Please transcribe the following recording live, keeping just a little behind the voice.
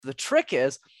The trick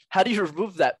is, how do you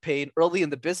remove that pain early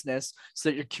in the business so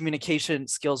that your communication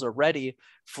skills are ready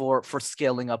for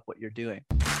scaling up what you're doing?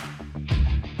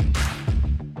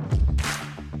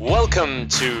 Welcome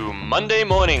to Monday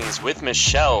Mornings with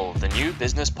Michelle, the new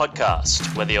business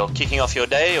podcast. Whether you're kicking off your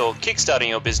day or kickstarting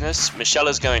your business, Michelle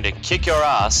is going to kick your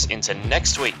ass into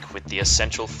next week with the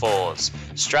essential fours: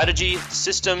 strategy,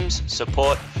 systems,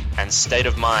 support, and state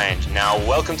of mind. Now,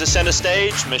 welcome to center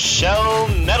stage, Michelle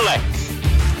Nedelec.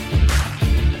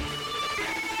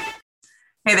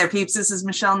 Hey there, peeps. This is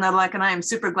Michelle Nedelec, and I am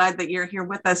super glad that you're here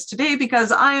with us today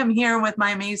because I am here with my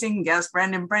amazing guest,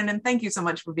 Brenden. Brenden, thank you so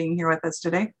much for being here with us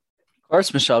today. Of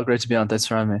course, Michelle. Great to be on. Thanks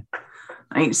for having me. All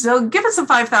right, so give us a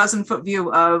 5,000-foot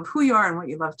view of who you are and what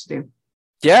you love to do.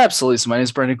 Yeah, absolutely. So my name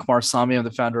is Brenden Kumarasamy. I'm the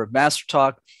founder of Master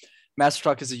Talk. Master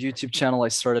Talk is a YouTube channel I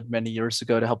started many years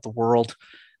ago to help the world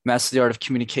master the art of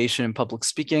communication and public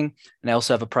speaking. And I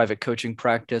also have a private coaching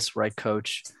practice where I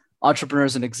coach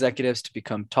entrepreneurs and executives to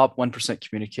become top 1%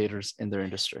 communicators in their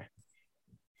industry.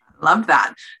 Love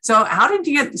that. So how did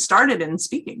you get started in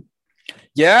speaking?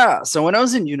 Yeah. So when I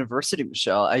was in university,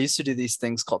 Michelle, I used to do these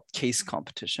things called case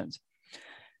competitions.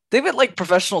 They were like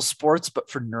professional sports,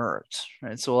 but for nerds,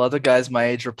 right? So other guys my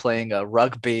age are playing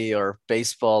rugby or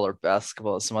baseball or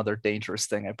basketball, some other dangerous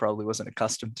thing I probably wasn't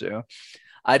accustomed to.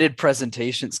 I did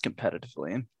presentations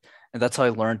competitively, and that's how I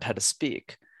learned how to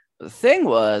speak. The thing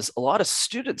was, a lot of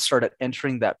students started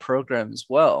entering that program as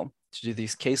well to do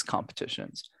these case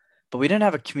competitions, but we didn't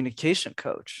have a communication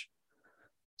coach.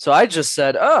 So I just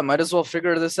said, oh, I might as well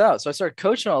figure this out. So I started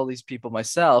coaching all these people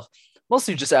myself,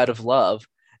 mostly just out of love.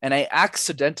 And I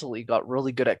accidentally got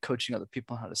really good at coaching other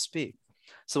people how to speak.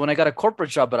 So when I got a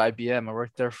corporate job at IBM, I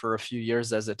worked there for a few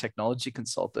years as a technology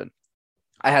consultant.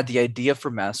 I had the idea for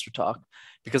Master Talk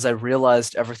because I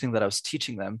realized everything that I was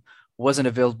teaching them wasn't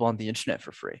available on the internet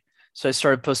for free. So I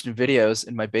started posting videos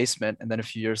in my basement, and then a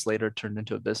few years later, it turned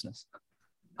into a business.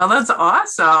 Oh, that's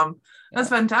awesome. That's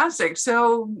fantastic.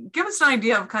 So give us an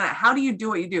idea of kind of how do you do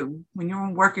what you do when you're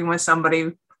working with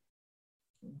somebody?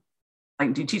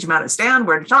 Like, do you teach them how to stand,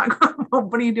 where to talk?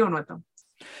 What are you doing with them?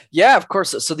 Yeah, of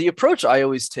course. So the approach I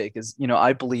always take is,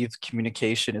 I believe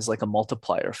communication is like a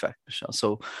multiplier effect, Michelle.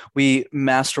 So we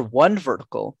master one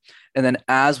vertical, and then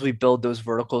as we build those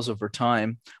verticals over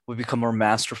time, we become more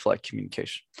masterful at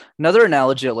communication. Another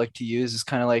analogy I like to use is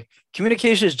kind of like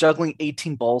communication is juggling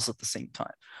 18 balls at the same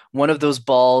time. One of those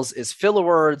balls is filler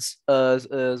words,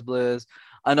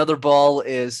 another ball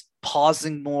is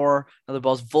pausing more, another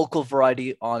ball is vocal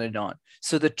variety, on and on.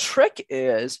 So the trick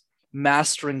is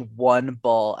mastering one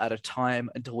ball at a time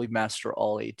until we master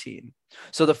all 18.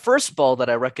 So the first ball that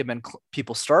I recommend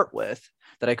people start with,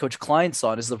 that I coach clients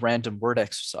on, is the random word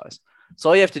exercise. So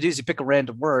all you have to do is you pick a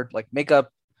random word like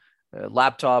makeup,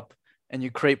 laptop, and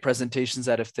you create presentations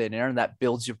out of thin air, and that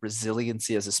builds your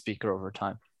resiliency as a speaker over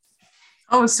time.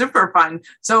 Oh, super fun.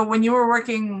 So when you were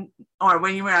working or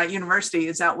when you were at university,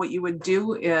 is that what you would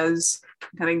do, is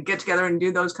kind of get together and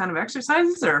do those kind of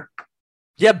exercises, or?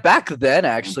 Yeah, back then,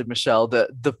 actually, Michelle,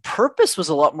 the purpose was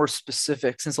a lot more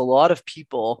specific, since a lot of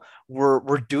people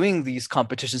were doing these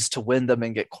competitions to win them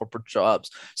and get corporate jobs.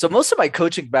 So most of my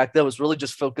coaching back then was really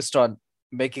just focused on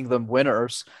making them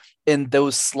winners in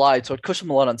those slides. So I'd coach them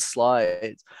a lot on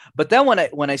slides. But then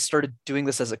when I started doing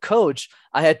this as a coach,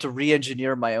 I had to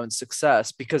re-engineer my own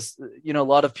success because, a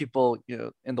lot of people,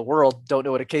 in the world don't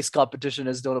know what a case competition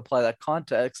is, don't apply that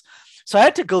context. So I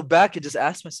had to go back and just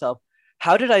ask myself,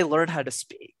 how did I learn how to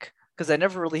speak? Because I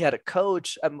never really had a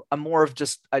coach. I'm more of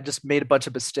I just made a bunch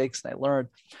of mistakes and I learned.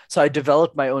 So I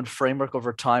developed my own framework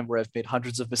over time where I've made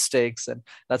hundreds of mistakes, and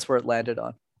that's where it landed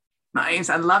on. Nice.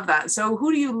 I love that. So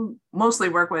who do you mostly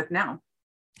work with now?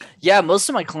 Yeah, most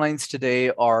of my clients today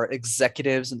are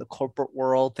executives in the corporate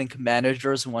world. Think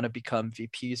managers who want to become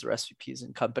VPs or SVPs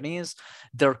in companies.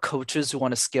 They're coaches who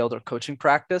want to scale their coaching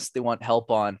practice. They want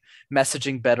help on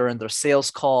messaging better in their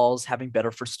sales calls, having better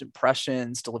first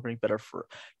impressions, delivering better for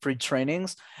free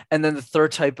trainings. And then the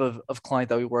third type of client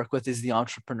that we work with is the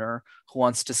entrepreneur who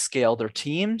wants to scale their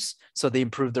teams so they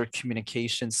improve their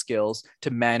communication skills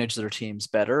to manage their teams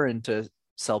better and to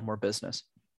sell more business.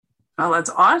 Oh,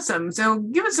 that's awesome. So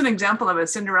give us an example of a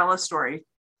Cinderella story.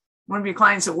 One of your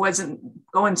clients that wasn't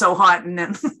going so hot and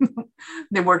then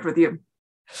they worked with you.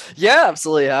 Yeah,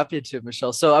 absolutely. Happy to,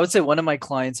 Michelle. So I would say one of my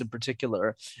clients in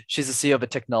particular, she's the CEO of a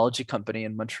technology company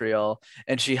in Montreal,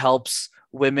 and she helps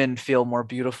women feel more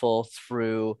beautiful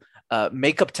through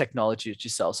makeup technology that she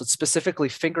sells. So it's specifically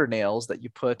fingernails that you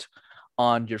put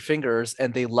on your fingers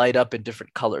and they light up in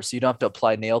different colors. So you don't have to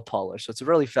apply nail polish. So it's a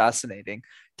really fascinating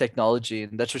technology.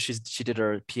 And that's what she did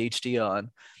her PhD on.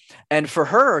 And for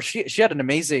her, she had an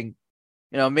amazing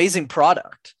amazing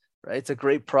product, right? It's a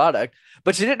great product,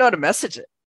 but she didn't know how to message it.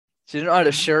 She didn't know how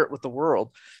to share it with the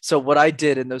world. So what I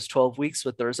did in those 12 weeks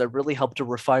with her is I really helped her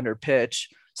refine her pitch.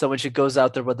 So when she goes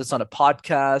out there, whether it's on a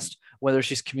podcast, whether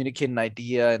she's communicating an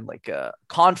idea in like a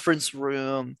conference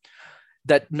room,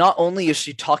 that not only is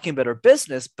she talking about her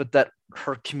business, but that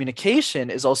her communication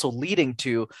is also leading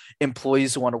to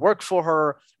employees who want to work for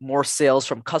her, more sales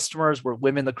from customers, where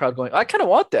women in the crowd going, I kind of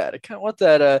want that. I kind of want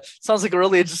that. Sounds like a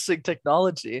really interesting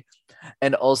technology.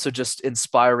 And also just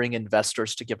inspiring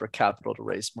investors to give her capital to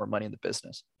raise more money in the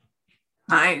business.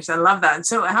 Nice. I love that.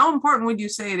 So how important would you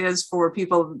say it is for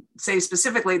people, say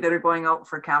specifically that are going out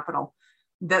for capital,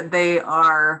 that they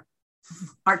are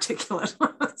articulate?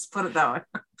 Let's put it that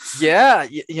way. Yeah.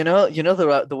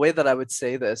 The way that I would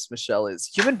say this, Michelle, is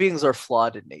human beings are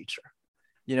flawed in nature.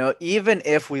 Even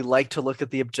if we like to look at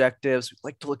the objectives, we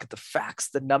like to look at the facts,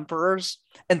 the numbers,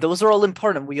 and those are all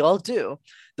important. We all do.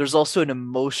 There's also an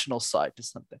emotional side to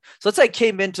something. So let's say I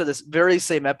came into this very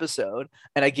same episode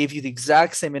and I gave you the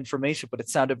exact same information, but it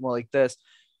sounded more like this.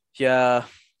 Yeah.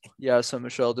 So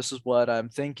Michelle, this is what I'm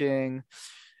thinking.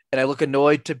 And I look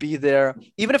annoyed to be there.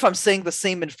 Even if I'm saying the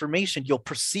same information, you'll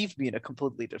perceive me in a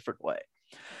completely different way.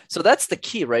 So that's the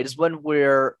key, right? Is when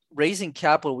we're raising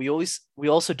capital, we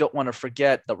also don't want to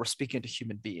forget that we're speaking to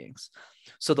human beings.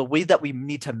 So the way that we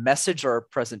need to message our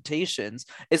presentations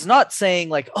is not saying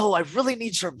like, oh, I really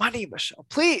need your money, Michelle,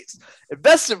 please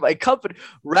invest in my company,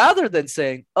 rather than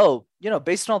saying, oh,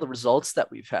 based on all the results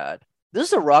that we've had, this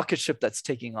is a rocket ship that's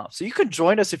taking off. So you can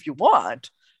join us if you want,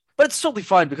 but it's totally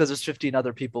fine because there's 15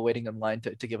 other people waiting in line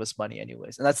to give us money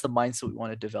anyways. And that's the mindset we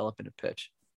want to develop in a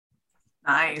pitch.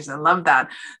 Nice. I love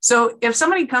that. So if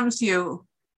somebody comes to you,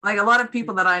 like a lot of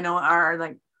people that I know are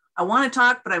like, I want to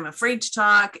talk, but I'm afraid to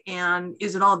talk. And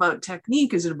is it all about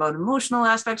technique? Is it about emotional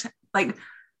aspects? Like,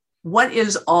 what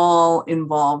is all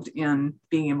involved in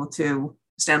being able to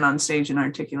stand on stage and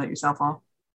articulate yourself all?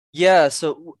 Yeah.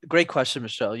 So great question,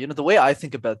 Michelle. The way I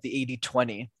think about the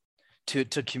 80-20 to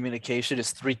communication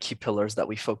is 3 key pillars that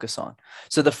we focus on.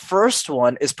 So the first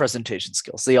one is presentation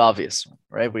skills, the obvious one,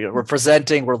 right? We're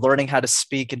presenting, we're learning how to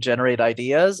speak and generate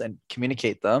ideas and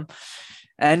communicate them.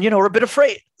 And, we're a bit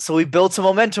afraid. So we build some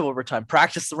momentum over time,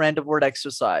 practice the random word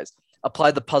exercise,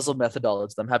 apply the puzzle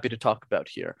methodology that I'm happy to talk about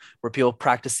here, where people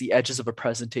practice the edges of a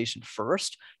presentation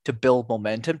first to build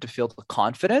momentum, to feel the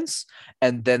confidence,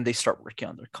 and then they start working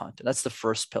on their content. That's the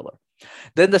first pillar.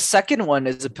 Then the second one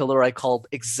is a pillar I called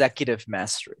executive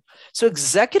mastery. So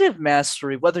executive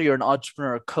mastery, whether you're an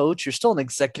entrepreneur or coach, you're still an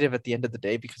executive at the end of the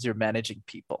day because you're managing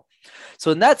people.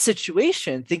 So in that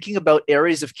situation, thinking about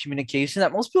areas of communication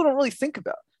that most people don't really think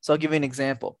about. So I'll give you an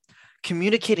example.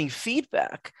 Communicating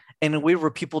feedback in a way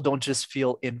where people don't just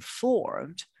feel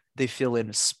informed, they feel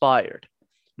inspired.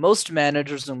 Most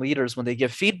managers and leaders, when they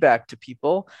give feedback to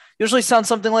people, usually sound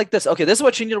something like this. Okay, this is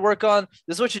what you need to work on.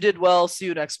 This is what you did well. See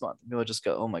you next month. And people just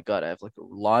go, oh my God, I have like a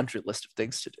laundry list of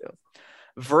things to do.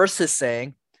 Versus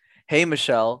saying, hey,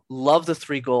 Michelle, love the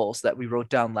 3 goals that we wrote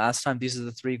down last time. These are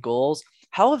the 3 goals.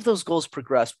 How have those goals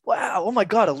progressed? Wow. Oh my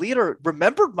God, a leader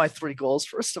remembered my 3 goals.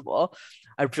 First of all,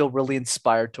 I feel really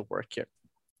inspired to work here.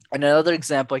 And another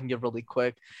example I can give really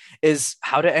quick is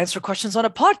how to answer questions on a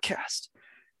podcast.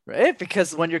 Right?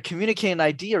 Because when you're communicating an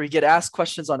idea or you get asked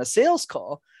questions on a sales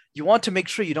call, you want to make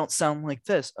sure you don't sound like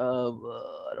this. I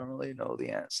don't really know the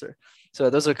answer.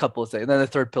 So those are a couple of things. And then the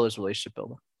third pillar is relationship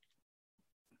building.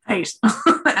 Nice.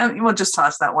 And we'll just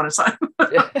toss that one aside.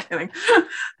 Yeah.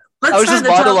 I was just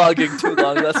monologuing too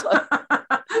long. That's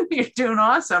why. You're doing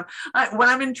awesome. When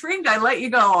I'm intrigued, I let you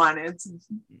go on.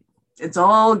 It's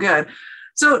all good.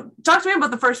 So talk to me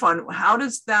about the first one. How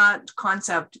does that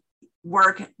concept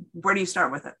work? Where do you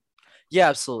start with it? Yeah,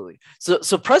 absolutely.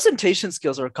 So presentation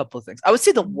skills are a couple of things. I would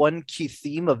say the one key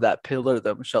theme of that pillar,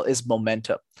 though, Michelle, is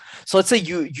momentum. So let's say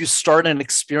you start an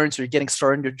experience or you're getting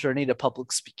started in your journey to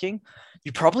public speaking.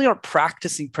 You probably aren't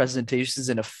practicing presentations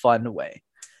in a fun way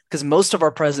because most of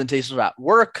our presentations are at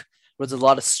work where there's a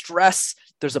lot of stress.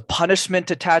 There's a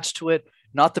punishment attached to it.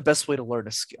 Not the best way to learn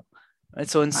a skill. Right?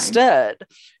 So instead,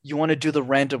 you want to do the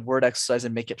random word exercise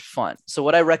and make it fun. So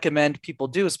what I recommend people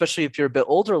do, especially if you're a bit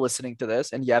older listening to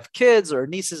this and you have kids or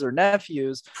nieces or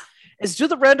nephews, is do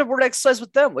the random word exercise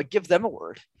with them. Like give them a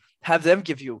word, have them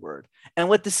give you a word. And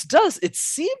what this does, it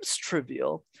seems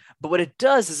trivial, but what it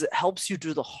does is it helps you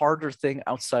do the harder thing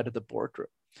outside of the boardroom.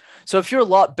 So if you're a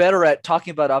lot better at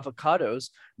talking about avocados,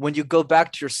 when you go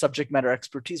back to your subject matter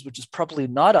expertise, which is probably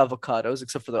not avocados,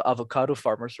 except for the avocado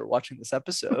farmers who are watching this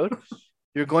episode,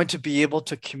 you're going to be able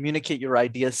to communicate your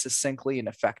ideas succinctly and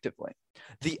effectively.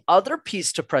 The other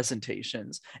piece to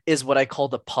presentations is what I call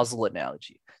the puzzle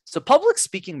analogy. So public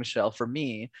speaking, Michelle, for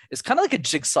me, is kind of like a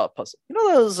jigsaw puzzle. You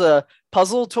know those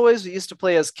puzzle toys we used to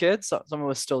play as kids? Some of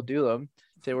us still do them.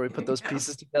 Say where we put those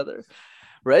pieces together,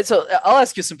 right? So I'll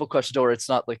ask you a simple question, Dora. It's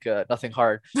not like nothing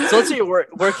hard. So let's say you're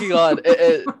working on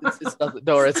it's nothing,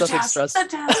 Dora. It's nothing stressful.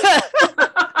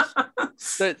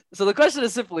 So the question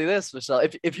is simply this, Michelle.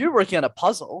 If you're working on a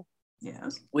puzzle,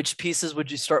 yes, which pieces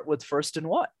would you start with first and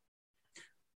what?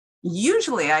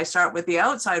 Usually I start with the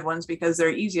outside ones because they're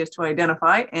easiest to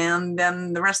identify, and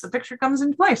then the rest of the picture comes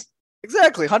into place.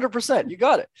 Exactly, 100%. You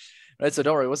got it. Right, so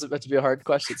don't worry, it wasn't meant to be a hard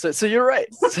question. So you're right.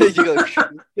 So you go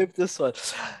skip this one.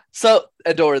 So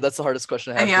and don't worry, that's the hardest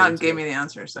question I have. And yeah, gave me the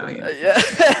answer. So yeah,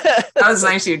 that was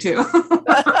nice of you too.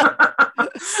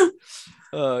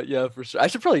 Yeah, for sure. I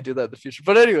should probably do that in the future.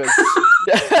 But anyways,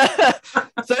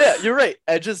 so yeah, you're right.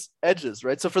 Edges,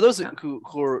 right? So for those who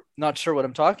are not sure what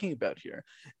I'm talking about here,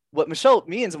 what Michelle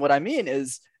means and what I mean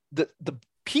is the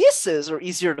pieces are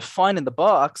easier to find in the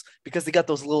box because they got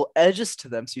those little edges to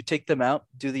them. So you take them out,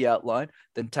 do the outline,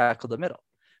 then tackle the middle.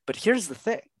 But here's the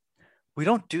thing. We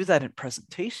don't do that in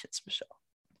presentations, Michelle.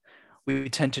 We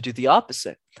tend to do the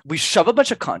opposite. We shove a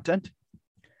bunch of content.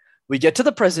 We get to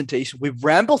the presentation, we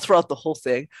ramble throughout the whole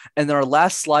thing, and then our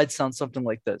last slide sounds something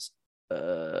like this.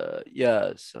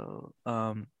 Yeah, so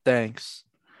thanks.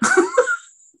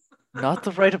 Not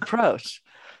the right approach.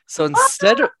 So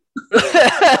instead of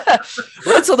right,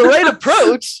 so the right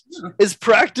approach is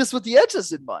practice with the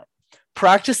edges in mind.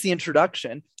 Practice the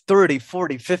introduction 30,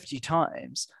 40, 50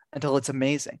 times until it's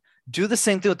amazing. Do the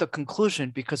same thing with the conclusion,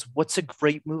 because what's a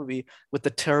great movie with a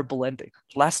terrible ending?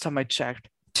 Last time I checked,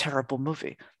 terrible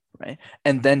movie. Right.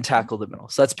 And then tackle the middle.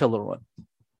 So that's pillar one.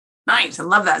 Nice. I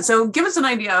love that. So give us an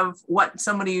idea of what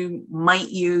somebody might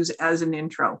use as an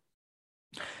intro.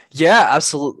 Yeah,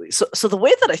 absolutely. So the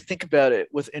way that I think about it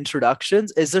with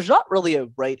introductions is there's not really a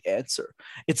right answer.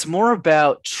 It's more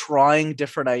about trying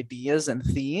different ideas and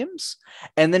themes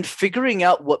and then figuring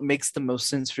out what makes the most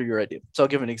sense for your idea. So I'll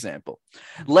give an example.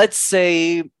 Let's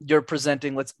say you're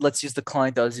presenting, let's use the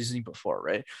client that I was using before,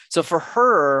 right? So for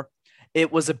her, it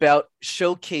was about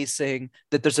showcasing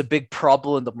that there's a big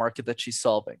problem in the market that she's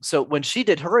solving. So when she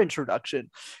did her introduction,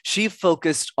 she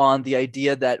focused on the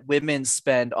idea that women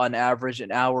spend on average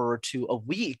an hour or two a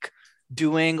week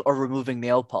doing or removing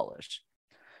nail polish.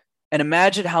 And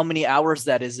imagine how many hours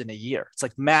that is in a year. It's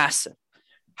like massive.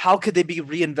 How could they be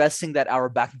reinvesting that hour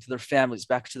back into their families,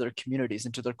 back to their communities,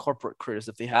 into their corporate careers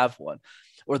if they have one,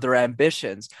 or their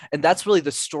ambitions? And that's really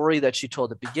the story that she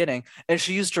told at the beginning. And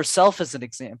she used herself as an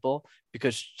example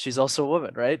because she's also a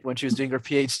woman, right? When she was doing her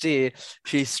PhD,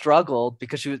 she struggled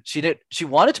because she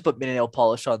wanted to put nail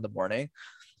polish on in the morning,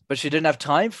 but she didn't have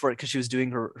time for it because she was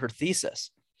doing her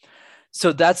thesis.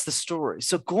 So that's the story.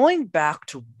 So going back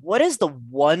to what is the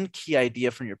one key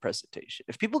idea from your presentation?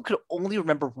 If people could only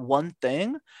remember one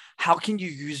thing, how can you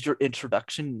use your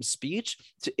introduction speech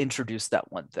to introduce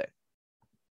that one thing?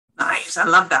 Nice. I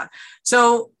love that.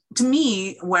 So to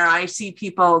me, where I see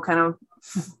people kind of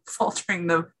faltering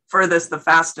the furthest, the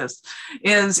fastest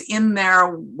is in their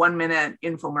 1 minute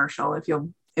infomercial,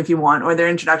 if you want, or their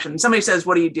introduction. Somebody says,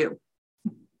 "What do you do?"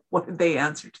 What did they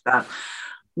answer to that?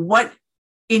 What,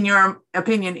 in your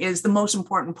opinion, is the most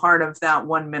important part of that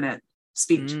 1 minute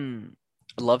speech?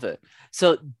 I love it.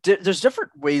 So there's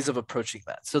different ways of approaching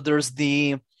that. So there's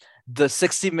the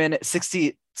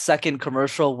 60-second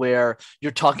commercial where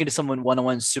you're talking to someone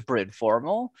one-on-one, super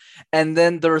informal. And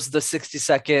then there's the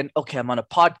 60-second, okay, I'm on a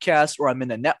podcast or I'm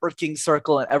in a networking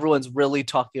circle and everyone's really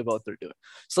talking about what they're doing.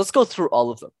 So let's go through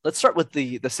all of them. Let's start with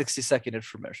the 60-second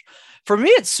information. For me,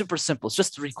 it's super simple. It's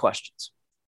just 3 questions.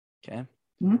 Okay.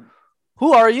 Mm-hmm.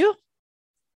 Who are you?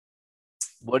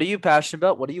 What are you passionate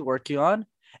about? What are you working on?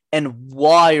 And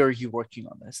why are you working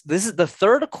on this? This is the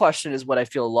third question, is what I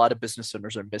feel a lot of business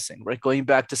owners are missing, right? Going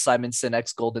back to Simon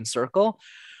Sinek's golden circle,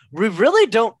 we really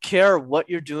don't care what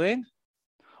you're doing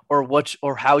or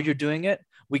how you're doing it.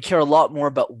 We care a lot more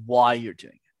about why you're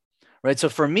doing it, right? So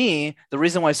for me, the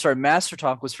reason why I started Master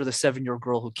Talk was for the 7-year-old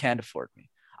girl who can't afford me.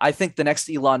 I think the next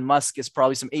Elon Musk is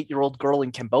probably some 8-year-old girl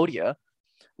in Cambodia,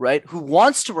 right, who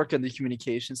wants to work on the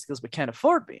communication skills but can't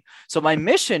afford me. So my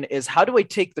mission is, how do I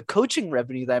take the coaching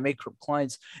revenue that I make from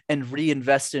clients and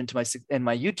reinvest it into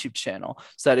my YouTube channel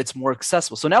so that it's more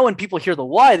accessible? So now when people hear the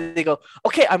why, they go,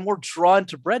 okay, I'm more drawn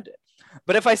to Brenden.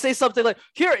 But if I say something like,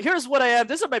 here's what I am,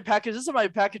 this is my package, this is my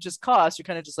package's cost, you're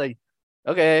kind of just like,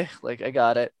 okay, like I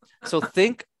got it. So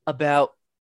think about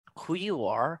who you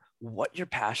are, what you're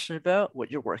passionate about, what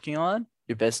you're working on,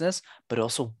 your business, but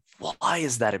also why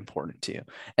is that important to you?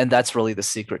 And that's really the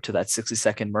secret to that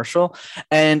 60-second commercial.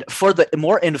 And for the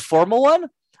more informal one,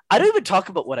 I don't even talk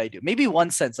about what I do. Maybe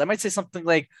one sentence. I might say something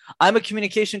like, I'm a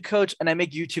communication coach and I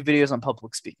make YouTube videos on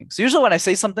public speaking. So usually when I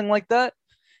say something like that,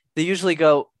 they usually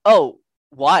go, oh,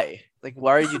 why? Like,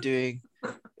 why are you doing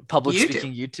public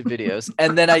speaking YouTube videos?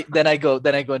 And then I go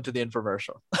into the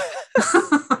infomercial.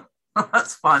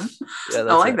 That's fun. Yeah,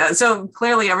 I like that. So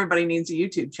clearly everybody needs a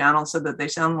YouTube channel so that they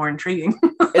sound more intriguing.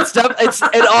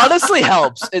 It honestly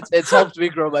helps. It's helped me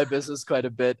grow my business quite a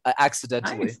bit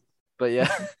accidentally. Nice. But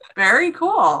yeah. Very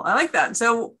cool. I like that.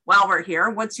 So while we're here,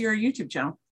 what's your YouTube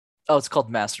channel? Oh, it's called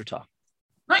Master Talk.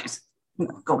 Nice.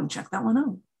 Go and check that one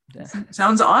out. Yeah.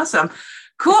 Sounds awesome.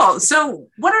 Cool. So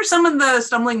what are some of the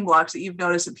stumbling blocks that you've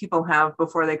noticed that people have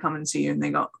before they come and see you and they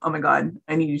go, oh my God,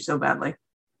 I need you so badly?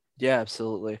 Yeah,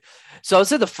 absolutely. So I would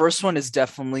say the first one is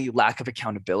definitely lack of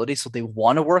accountability. So they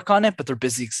want to work on it, but they're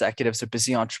busy executives, they're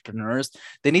busy entrepreneurs.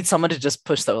 They need someone to just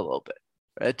push them a little bit,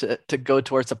 right? To go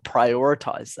towards to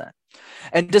prioritize that.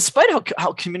 And despite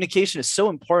how communication is so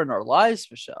important in our lives,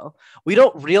 Michelle, we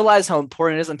don't realize how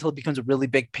important it is until it becomes a really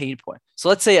big pain point. So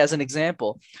let's say, as an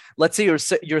example, let's say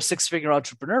you're a six-figure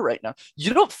entrepreneur right now.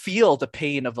 You don't feel the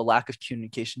pain of a lack of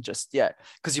communication just yet,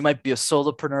 because you might be a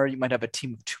solopreneur, you might have a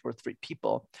team of 2 or 3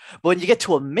 people. But when you get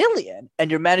to 1 million and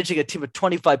you're managing a team of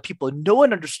 25 people, and no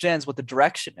one understands what the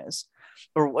direction is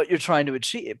or what you're trying to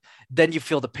achieve, then you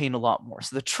feel the pain a lot more.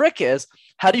 So the trick is,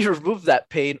 how do you remove that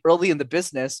pain early in the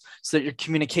business so that your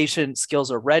communication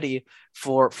skills are ready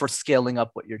for scaling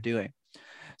up what you're doing?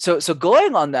 So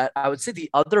going on that, I would say the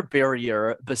other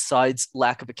barrier besides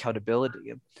lack of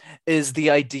accountability is the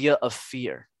idea of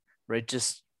fear, right?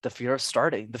 Just the fear of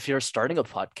starting a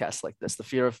podcast like this, the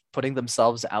fear of putting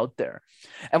themselves out there.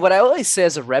 And what I always say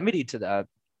as a remedy to that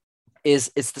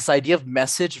is it's this idea of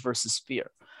message versus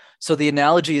fear. So the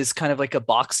analogy is kind of like a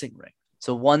boxing ring.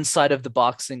 So one side of the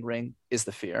boxing ring is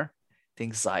the fear, the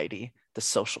anxiety, the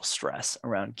social stress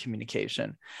around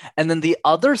communication. And then the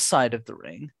other side of the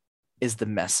ring is the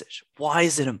message. Why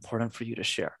is it important for you to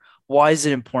share? Why is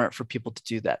it important for people to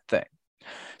do that thing?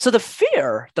 So the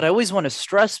fear that I always want to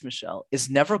stress, Michelle,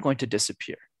 is never going to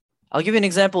disappear. I'll give you an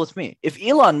example with me. If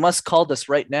Elon Musk called us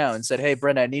right now and said, hey,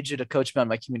 Brenden, I need you to coach me on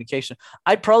my communication,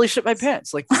 I'd probably shit my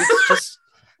pants. Like, it's just...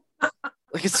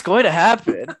 like, it's going to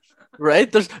happen,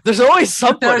 right? There's always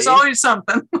something. There's always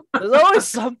something. There's always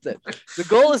something. The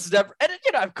goal is never, and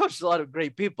I've coached a lot of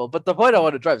great people, but the point I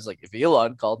want to drive is like, if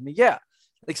Elon called me, yeah.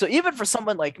 Like, so even for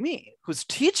someone like me who's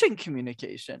teaching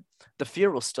communication, the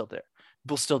fear will still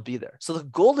be there. So the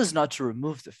goal is not to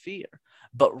remove the fear,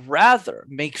 but rather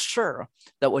make sure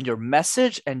that when your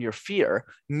message and your fear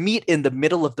meet in the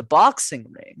middle of the boxing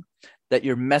ring, that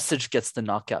your message gets the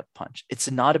knockout punch. It's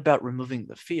not about removing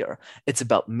the fear. It's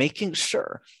about making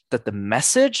sure that the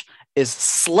message is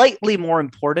slightly more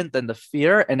important than the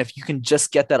fear. And if you can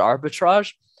just get that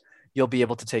arbitrage, you'll be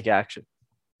able to take action.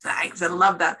 Thanks. I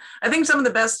love that. I think some of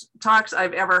the best talks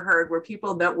I've ever heard were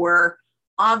people that were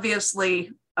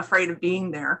obviously afraid of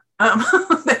being there.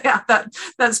 They have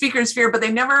that speaker's fear, but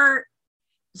they never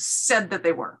said that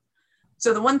they were.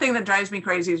 So the one thing that drives me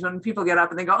crazy is when people get up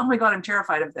and they go, oh my God, I'm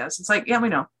terrified of this. It's like, yeah, we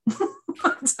know.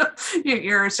 So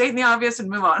you're stating the obvious and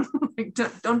move on.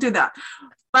 Don't do that.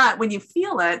 But when you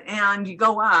feel it and you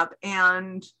go up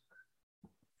and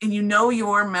you know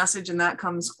your message and that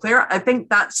comes clear, I think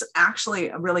that's actually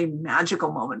a really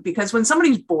magical moment, because when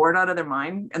somebody's bored out of their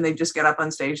mind and they just get up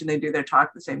on stage and they do their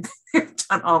talk the same thing they've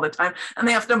done all the time, and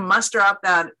they have to muster up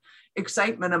that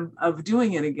excitement of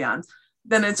doing it again,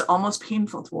 then it's almost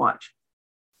painful to watch.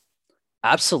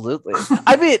 Absolutely.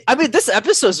 I mean, this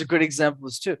episode is a good example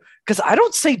too, because I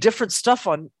don't say different stuff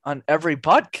on every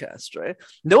podcast, right?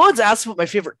 No one's asking what my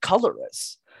favorite color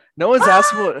is. No one's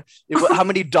asking how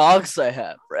many dogs I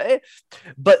have, right?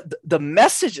 But the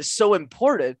message is so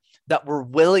important that we're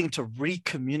willing to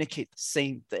re-communicate the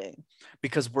same thing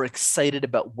because we're excited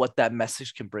about what that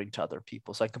message can bring to other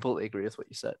people. So I completely agree with what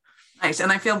you said. Nice.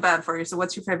 And I feel bad for you. So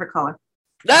what's your favorite color?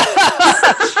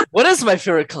 What is my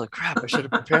favorite color? Crap, I should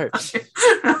have prepared.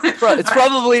 It's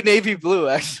probably navy blue,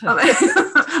 actually.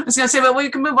 I was going to say, but we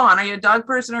can move on. Are you a dog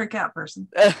person or a cat person?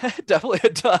 Definitely a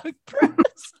dog person.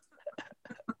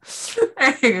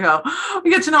 There you go. We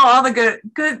get to know all the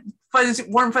good, fuzzy,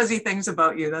 warm, fuzzy things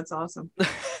about you. That's awesome.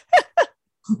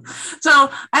 So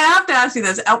I have to ask you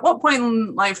this. At what point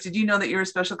in life did you know that you were a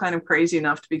special kind of crazy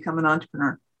enough to become an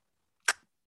entrepreneur?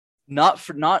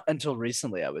 Not until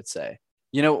recently, I would say.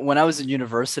 You know, when I was in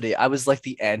university, I was like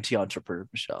the anti-entrepreneur,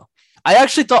 Michelle. I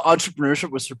actually thought entrepreneurship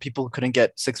was for people who couldn't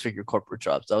get 6-figure corporate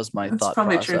jobs. That was my thought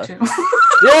process. That's probably true too.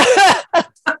 Yeah.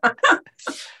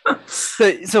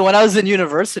 So when I was in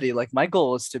university, like my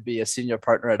goal was to be a senior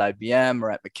partner at IBM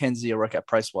or at McKinsey or work at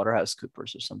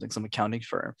PricewaterhouseCoopers or something, some accounting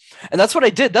firm. And that's what I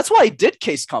did. That's why I did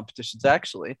case competitions,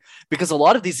 actually, because a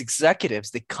lot of these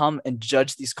executives, they come and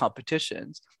judge these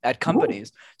competitions at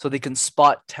companies so they can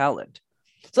spot talent.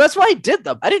 So that's why I did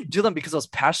them. I didn't do them because I was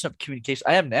passionate about communication.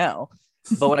 I am now.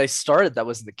 But when I started, that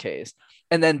wasn't the case.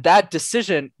 And then that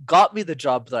decision got me the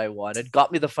job that I wanted,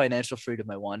 got me the financial freedom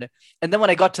I wanted. And then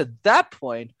when I got to that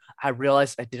point, I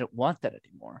realized I didn't want that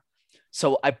anymore.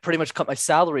 So I pretty much cut my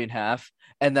salary in half.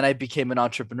 And then I became an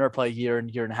entrepreneur probably a year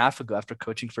and a half ago after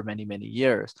coaching for many, many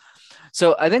years.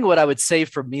 So I think what I would say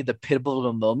for me, the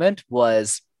pivotal moment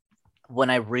was when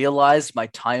I realized my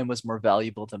time was more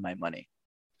valuable than my money.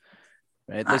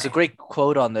 Right? There's a great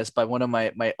quote on this by one of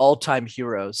my all-time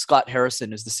heroes, Scott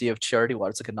Harrison, is the CEO of Charity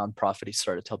Water. It's like a nonprofit he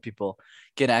started to help people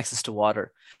get access to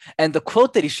water. And the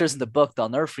quote that he shares in the book that I'll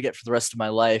never forget for the rest of my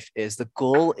life is, the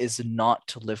goal is not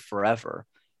to live forever,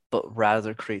 but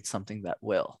rather create something that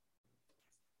will.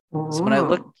 So when I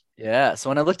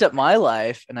looked at my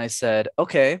life and I said,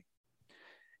 okay,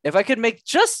 if I could make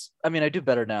I do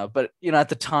better now, but at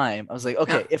the time I was like,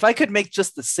 okay, if I could make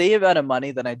just the same amount of money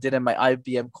than I did in my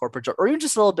IBM corporate job, or even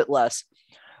just a little bit less,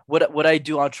 would I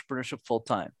do entrepreneurship full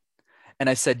time? And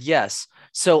I said, yes.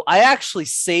 So I actually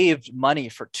saved money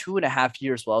for 2.5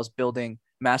 years while I was building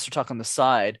Master Talk on the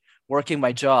side, working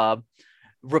my job,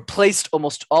 replaced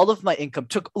almost all of my income,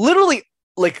 took literally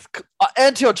like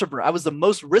anti-entrepreneur. I was the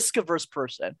most risk-averse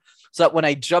person. So that when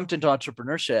I jumped into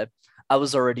entrepreneurship, I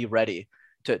was already ready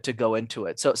to go into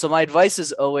it. So my advice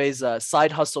is always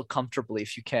side hustle comfortably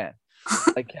if you can.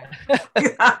 Like,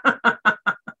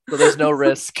 so there's no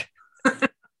risk.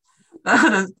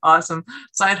 That is awesome.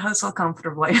 Side hustle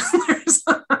comfortably.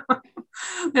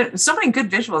 There's so many good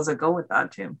visuals that go with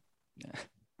that too. Yeah.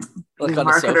 Like the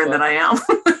marketer that I am.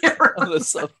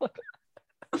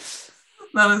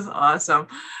 That is awesome.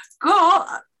 Cool.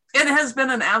 It has been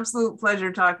an absolute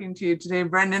pleasure talking to you today,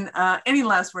 Brenden. Any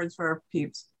last words for our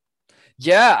peeps?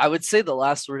 Yeah, I would say the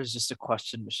last word is just a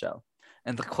question, Michelle.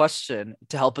 And the question,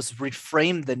 to help us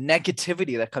reframe the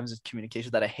negativity that comes with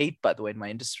communication that I hate, by the way, in my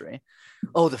industry.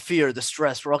 Oh, the fear, the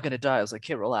stress, we're all going to die. I was like,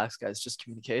 hey, relax, guys, just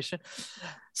communication.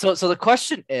 So the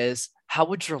question is, how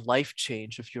would your life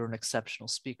change if you're an exceptional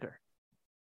speaker?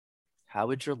 How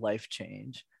would your life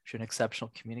change if you're an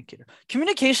exceptional communicator?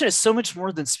 Communication is so much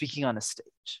more than speaking on a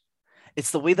stage.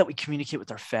 It's the way that we communicate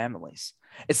with our families.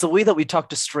 It's the way that we talk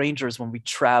to strangers when we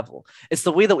travel. It's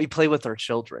the way that we play with our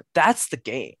children. That's the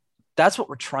game. That's what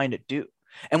we're trying to do.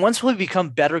 And once we become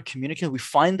better communicators, we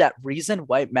find that reason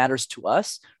why it matters to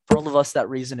us. For all of us, that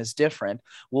reason is different.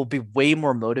 We'll be way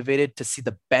more motivated to see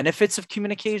the benefits of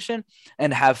communication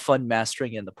and have fun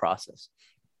mastering in the process.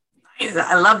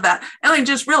 I love that. And I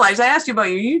just realized I asked you about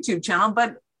your YouTube channel,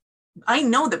 but I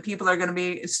know that people are going to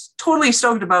be totally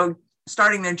stoked about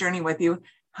starting their journey with you.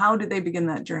 How did they begin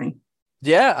that journey?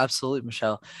 Yeah, absolutely,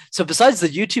 Michelle. So besides the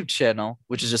YouTube channel,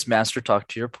 which is just Master Talk,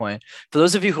 to your point, for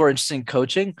those of you who are interested in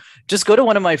coaching, just go to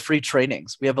one of my free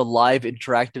trainings. We have a live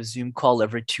interactive Zoom call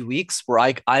every 2 weeks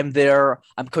where I'm there.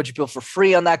 I'm coaching people for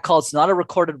free on that call. It's not a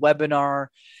recorded webinar.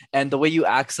 And the way you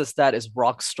access that is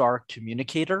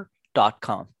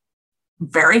rockstarcommunicator.com.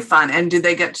 Very fun. And do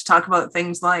they get to talk about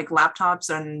things like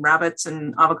laptops and rabbits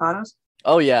and avocados?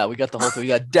 Oh, yeah. We got the whole thing. We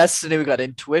got destiny. We got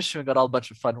intuition. We got all a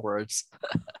bunch of fun words.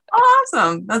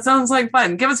 Awesome. That sounds like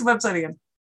fun. Give us a website again.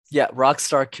 Yeah.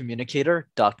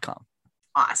 rockstarcommunicator.com.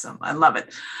 Awesome. I love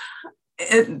it.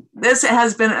 This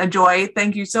has been a joy.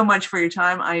 Thank you so much for your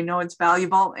time. I know it's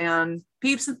valuable. And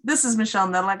peeps, this is Michelle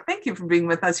Nedlock. Thank you for being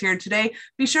with us here today.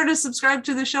 Be sure to subscribe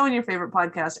to the show in your favorite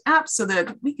podcast app so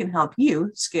that we can help you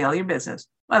scale your business.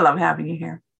 I love having you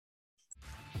here.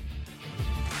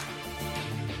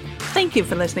 Thank you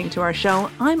for listening to our show.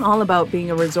 I'm all about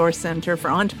being a resource center for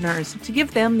entrepreneurs to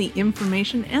give them the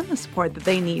information and the support that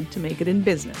they need to make it in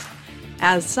business.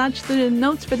 As such, the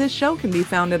notes for this show can be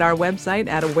found at our website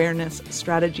at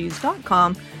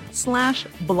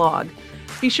awarenessstrategies.com/blog.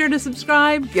 Be sure to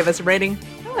subscribe, give us a rating.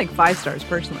 I like 5 stars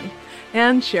personally,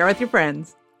 and share with your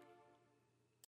friends.